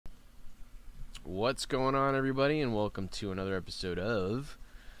What's going on, everybody, and welcome to another episode of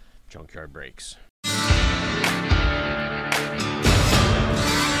Junkyard Breaks.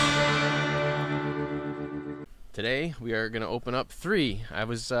 Today we are going to open up three. I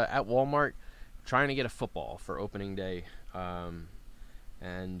was at Walmart trying to get a football for opening day,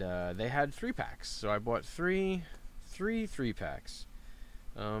 and they had 3-packs, so I bought three 3-packs.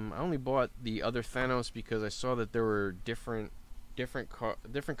 I only bought the other Thanos because I saw that there were different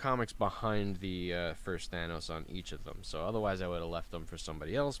comics behind the first Thanos on each of them. So otherwise I would have left them for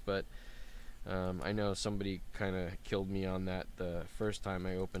somebody else, but I know somebody kind of killed me on that the first time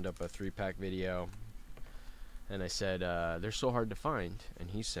I opened up a 3-pack video, and I said they're so hard to find, and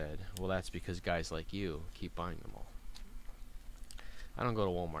he said, well, that's because guys like you keep buying them all. I don't go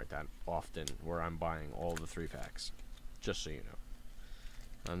to Walmart that often where I'm buying all the 3-packs, just so you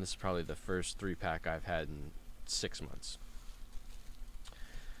know. This is probably the first 3-pack I've had in 6 months.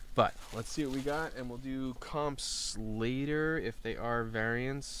 But let's see what we got, and we'll do comps later if they are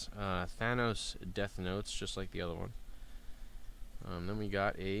variants. Thanos Death Notes, just like the other one. Then we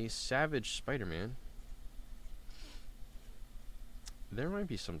got a Savage Spider-Man. There might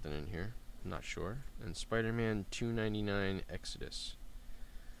be something in here, I'm not sure. And Spider-Man 299 Exodus.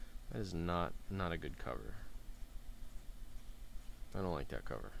 That is not a good cover. I don't like that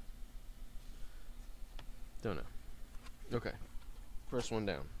cover. Don't know. Okay, first one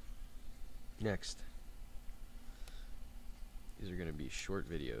down. Next, these are going to be short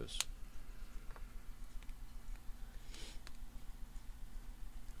videos.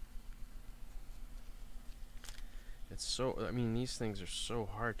 It's so, I mean, these things are so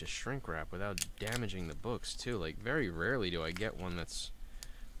hard to shrink wrap without damaging the books too. Like, very rarely do I get one that's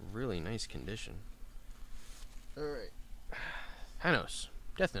really nice condition. Alright, Thanos,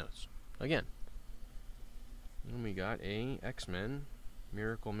 Death Notes, again. And we got a X-Men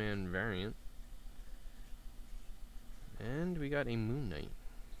Miracle Man variant. And we got a Moon Knight.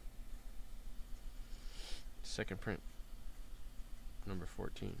 Second print. Number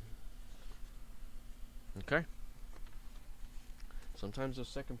 14. Okay. Sometimes those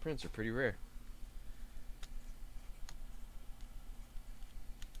second prints are pretty rare.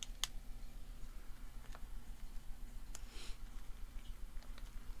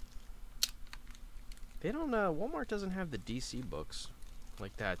 They don't, Walmart doesn't have the DC books.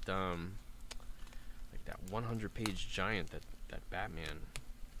 Like that, 100-page giant, that Batman.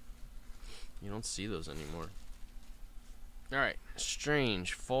 You don't see those anymore. Alright,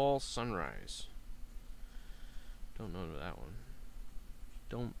 Strange Fall Sunrise. Don't know that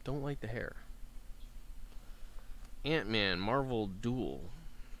one. Don't like the hair. Ant-Man Marvel Duel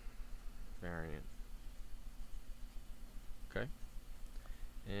variant. Okay.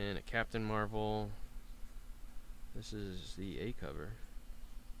 And a Captain Marvel. This is the A cover.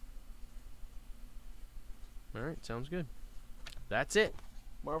 Alright, sounds good. That's it.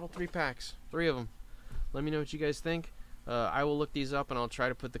 Marvel 3-packs. 3 of them. Let me know what you guys think. I will look these up and I'll try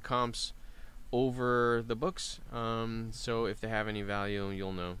to put the comps over the books. So if they have any value,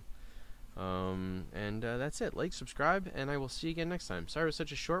 you'll know. And that's it. Like, subscribe, and I will see you again next time. Sorry it was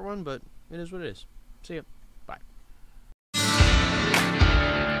such a short one, but it is what it is. See ya. Bye.